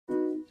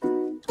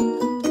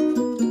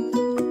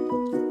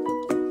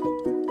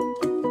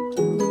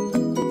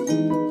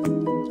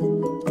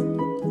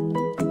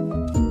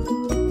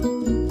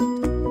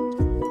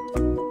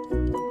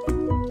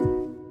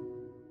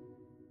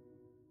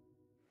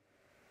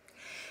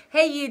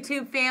Hey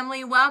YouTube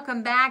family,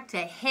 welcome back to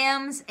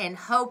Hymns and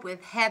Hope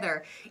with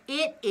Heather.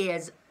 It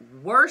is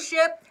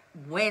Worship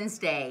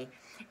Wednesday,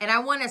 and I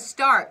want to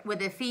start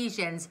with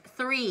Ephesians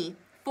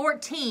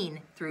 3:14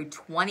 through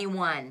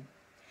 21.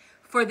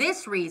 For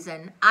this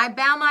reason, I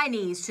bow my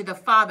knees to the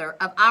Father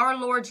of our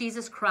Lord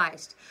Jesus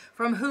Christ,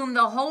 from whom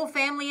the whole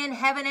family in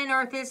heaven and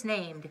earth is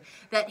named,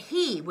 that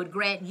he would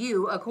grant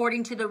you,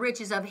 according to the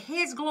riches of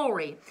his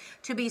glory,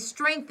 to be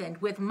strengthened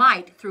with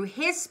might through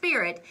his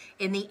Spirit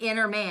in the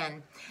inner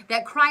man,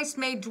 that Christ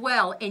may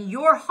dwell in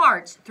your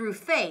hearts through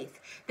faith,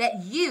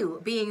 that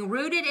you, being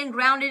rooted and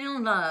grounded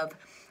in love,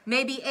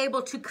 may be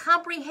able to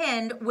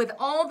comprehend with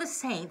all the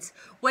saints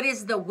what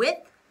is the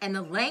width and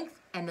the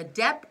length and the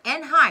depth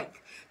and height,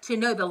 to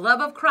know the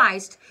love of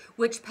Christ,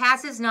 which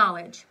passes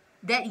knowledge,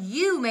 that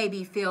you may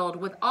be filled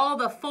with all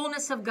the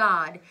fullness of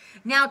God.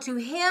 Now to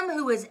him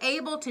who is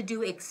able to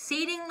do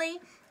exceedingly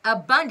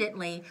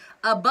abundantly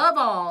above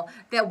all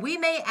that we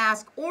may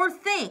ask or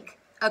think,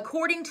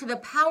 according to the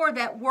power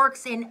that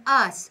works in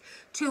us,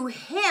 to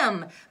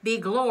him be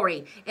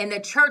glory in the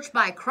church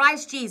by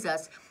Christ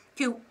Jesus,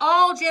 to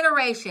all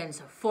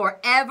generations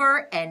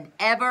forever and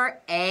ever.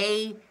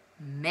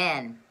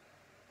 Amen.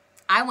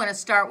 I want to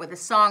start with a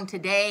song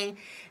today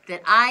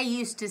that I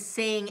used to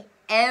sing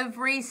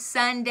every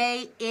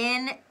Sunday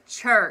in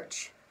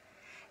church.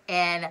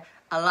 And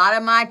a lot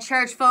of my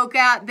church folk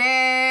out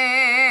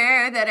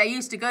there that I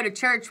used to go to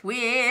church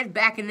with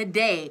back in the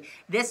day,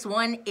 this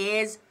one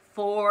is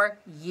for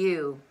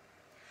you.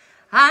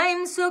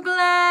 I'm so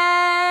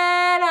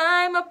glad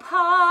I'm a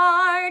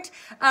part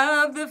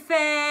of the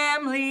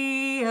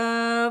family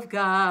of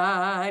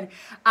God.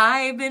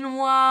 I've been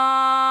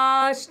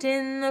washed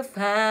in the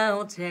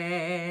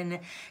fountain,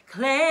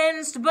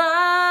 cleansed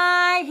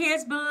by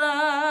his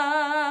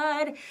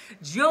blood.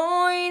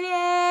 Join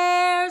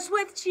heirs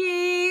with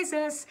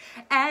Jesus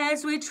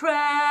as we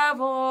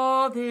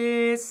travel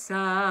this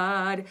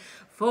sod.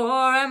 For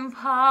I'm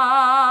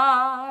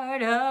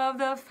part of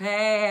the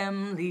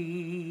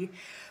family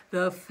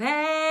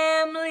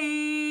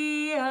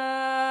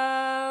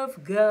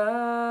of God.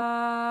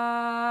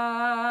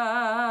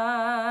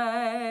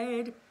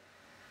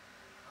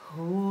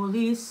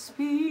 Holy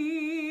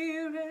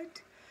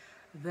Spirit,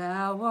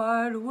 thou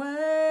art welcome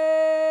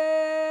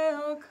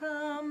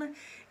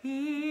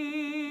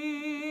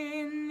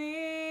in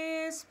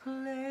this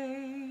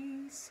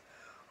place.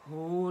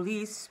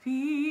 Holy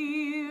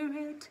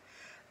Spirit,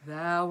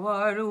 thou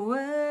art welcome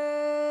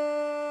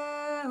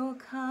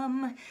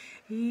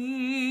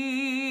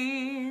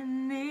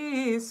in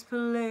this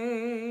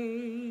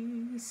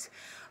place.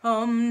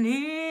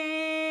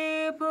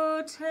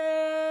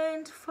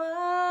 Omnipotent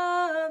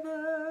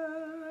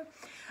Father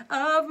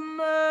of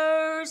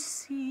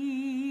mercy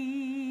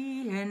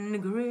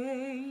and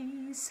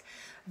grace,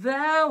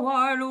 thou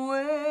art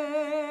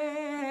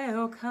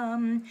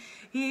welcome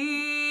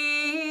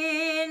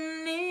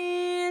in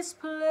this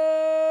place.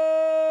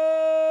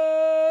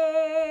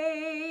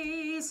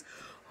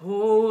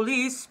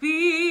 Holy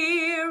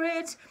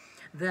Spirit,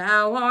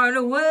 thou art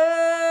welcome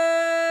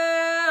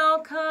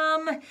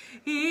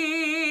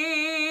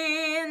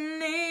in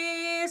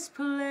this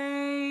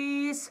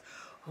place.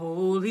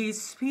 Holy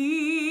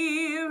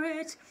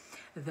Spirit,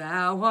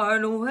 thou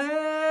art welcome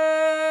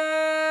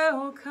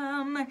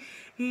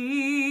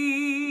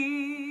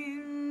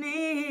in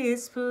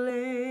this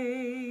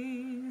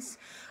place.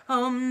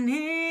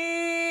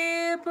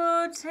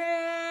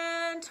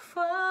 Omnipotent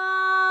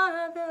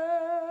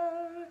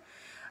Father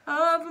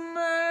of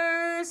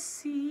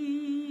mercy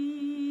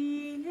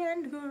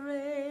and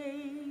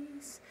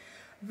grace,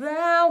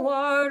 thou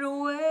art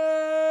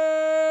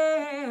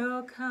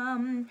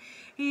welcome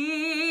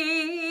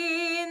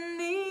in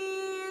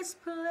this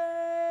place.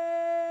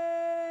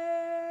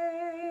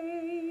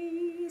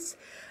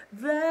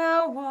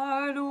 Thou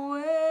art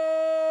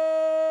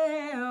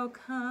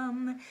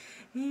welcome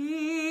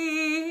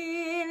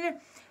in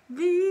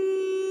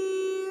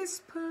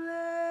this place.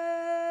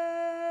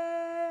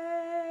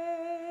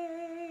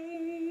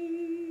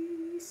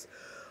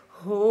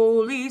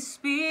 Holy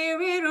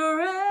Spirit,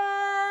 rain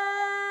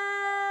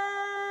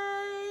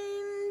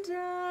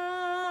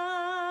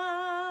down,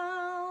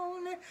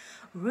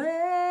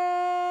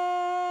 rain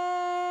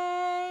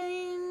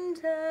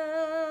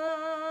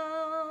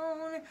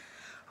down.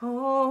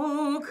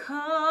 Oh,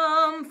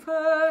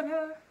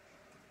 comforter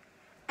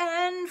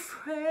and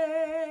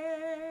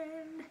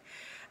friend,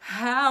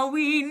 how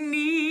we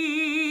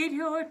need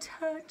your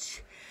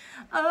touch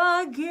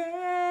again.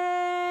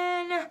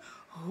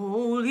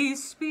 Holy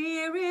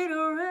Spirit,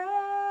 rain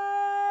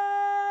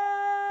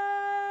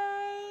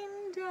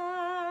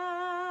down,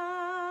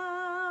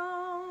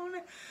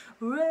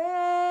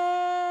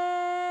 rain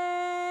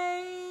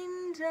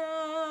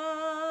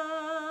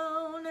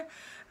down.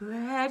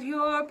 Let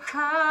your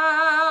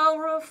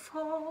power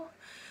fall,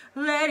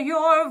 let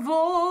your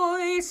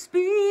voice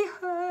be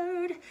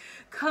heard.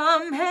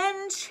 Come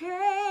and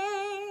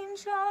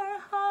change our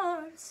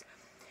hearts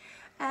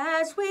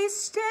as we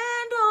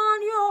stand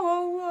on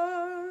your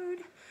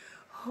word.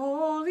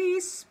 Holy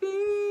Spirit,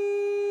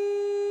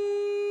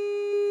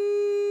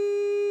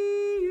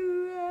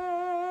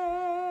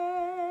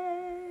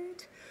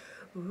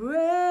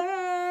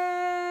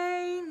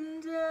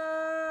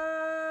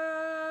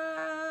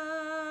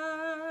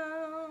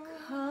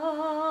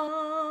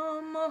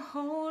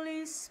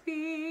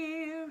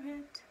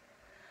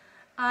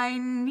 I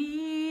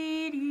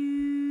need you.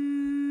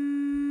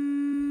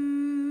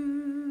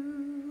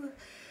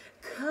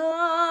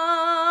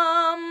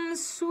 Come,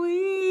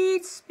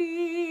 sweet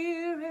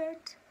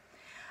Spirit,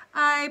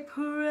 I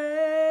pray.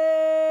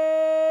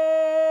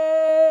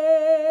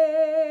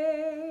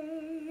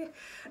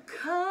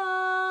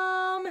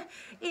 Come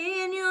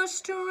in your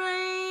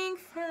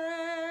strength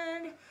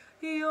and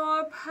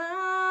your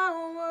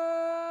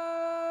power.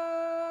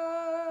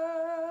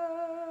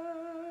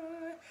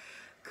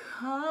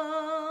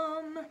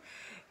 Come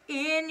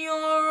in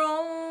your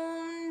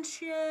own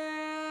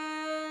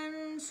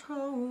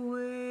gentle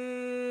way.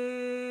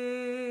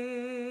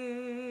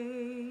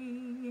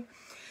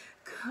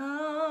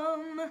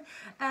 Come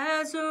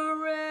as a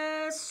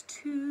rest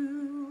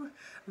to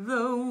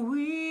the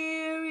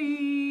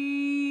weary.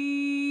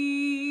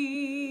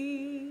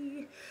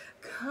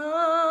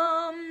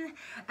 Come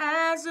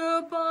as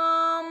a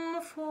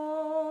balm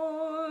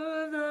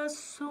for the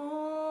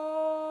sore.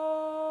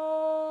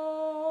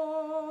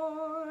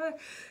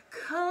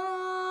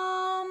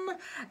 Come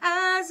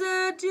as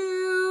a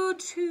dew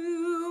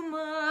to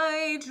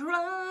my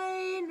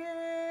dryness.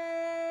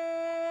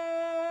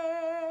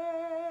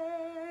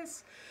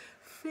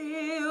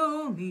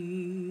 Fill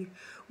me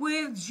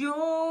with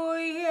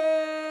joy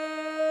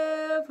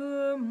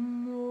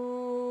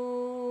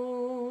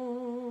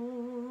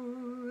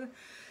evermore.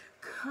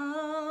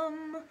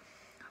 Come,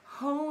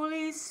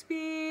 Holy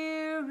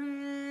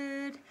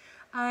Spirit,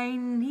 I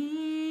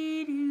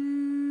need you.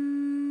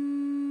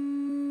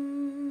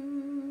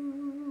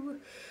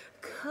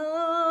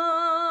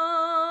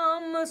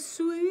 Come,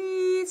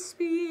 sweet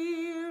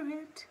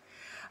Spirit,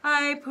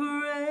 I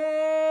pray.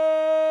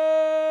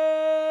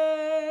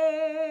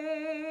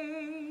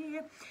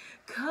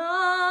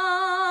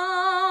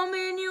 Come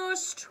in your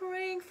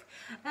strength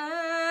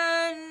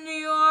and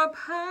your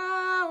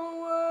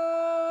power.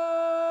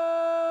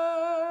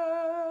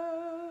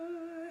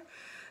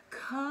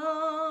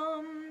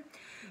 Come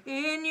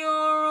in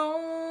your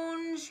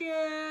own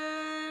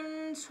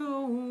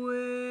gentle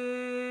way.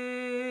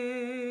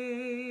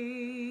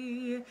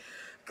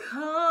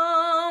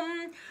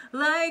 Come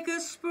like a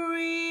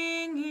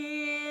spring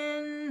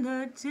in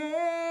the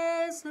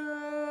desert.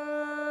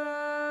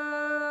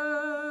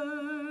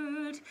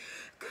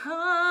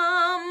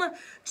 Come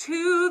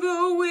to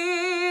the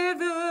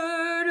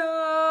withered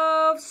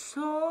of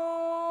soul.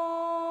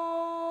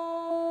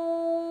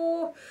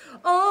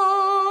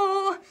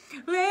 Oh,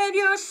 let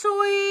your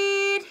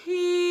sweet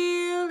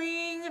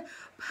healing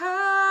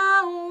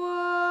power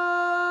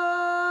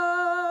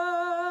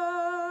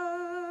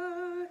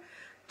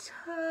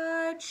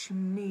touch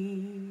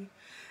me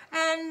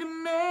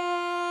and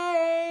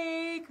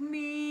make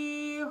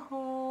me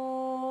whole.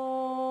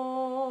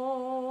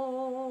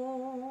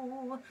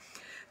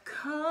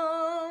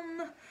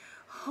 Come,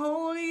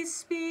 Holy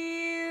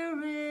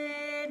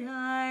Spirit,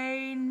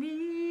 I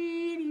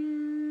need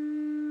you.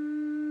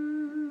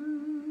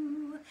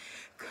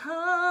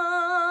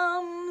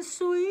 Come,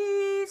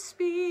 sweet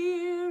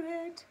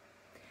Spirit,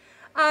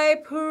 I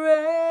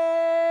pray.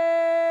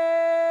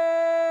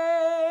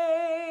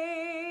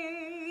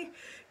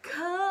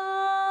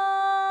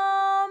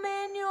 Come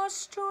in your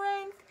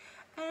strength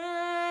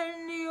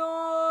and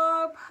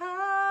your power.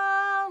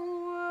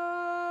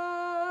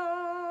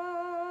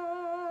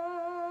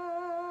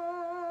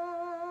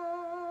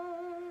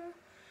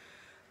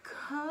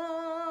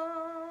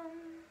 Come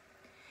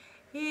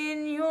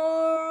in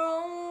your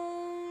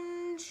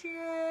own gentle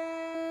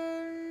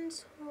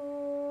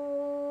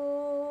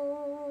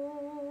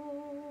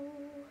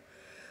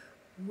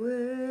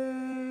way.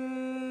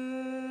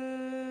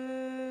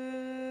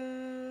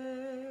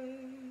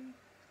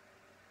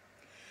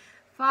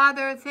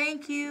 Father,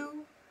 thank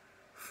you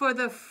for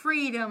the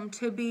freedom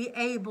to be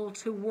able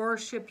to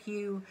worship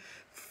you.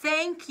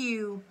 Thank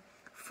you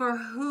for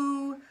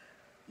who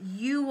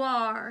you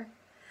are.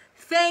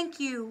 Thank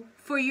you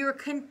for your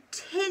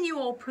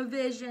continual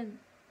provision.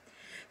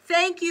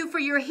 Thank you for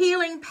your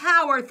healing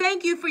power.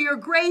 Thank you for your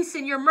grace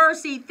and your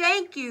mercy.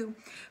 Thank you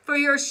for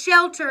your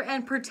shelter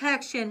and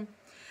protection.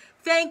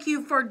 Thank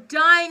you for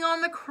dying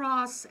on the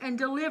cross and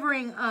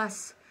delivering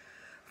us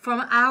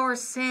from our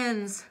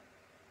sins.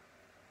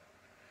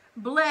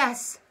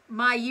 Bless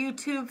my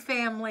YouTube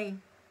family.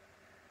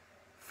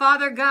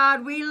 Father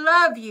God, we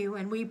love you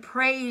and we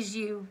praise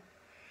you.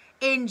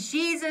 In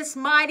Jesus'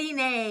 mighty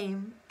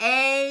name,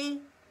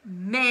 amen.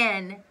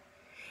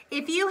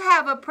 If you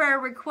have a prayer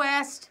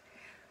request,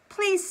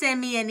 please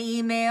send me an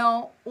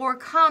email or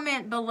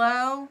comment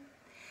below.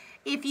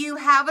 If you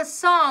have a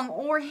song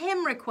or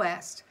hymn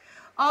request,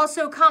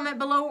 also comment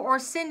below or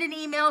send an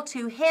email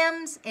to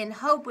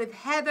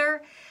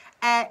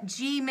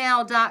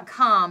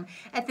hymnsandhopewithheather@gmail.com.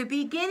 At the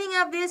beginning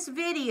of this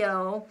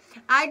video,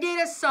 I did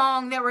a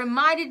song that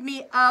reminded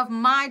me of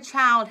my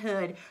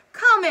childhood.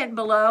 Comment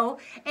below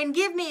and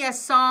give me a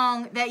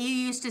song that you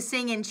used to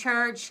sing in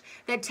church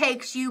that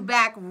takes you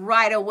back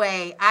right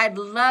away. I'd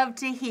love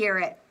to hear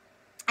it.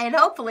 And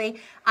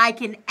hopefully I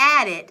can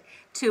add it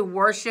to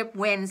Worship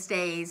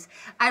Wednesdays.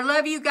 I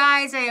love you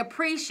guys. I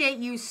appreciate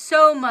you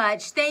so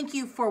much. Thank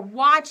you for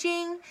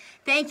watching.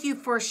 Thank you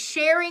for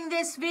sharing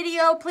this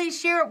video. Please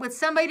share it with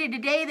somebody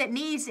today that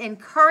needs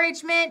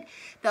encouragement.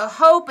 The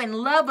hope and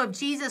love of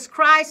Jesus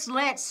Christ.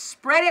 Let's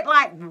spread it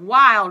like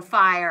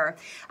wildfire.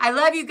 I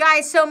love you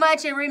guys so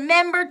much. And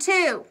remember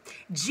too,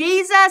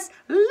 Jesus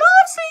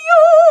loves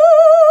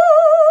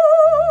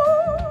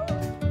you.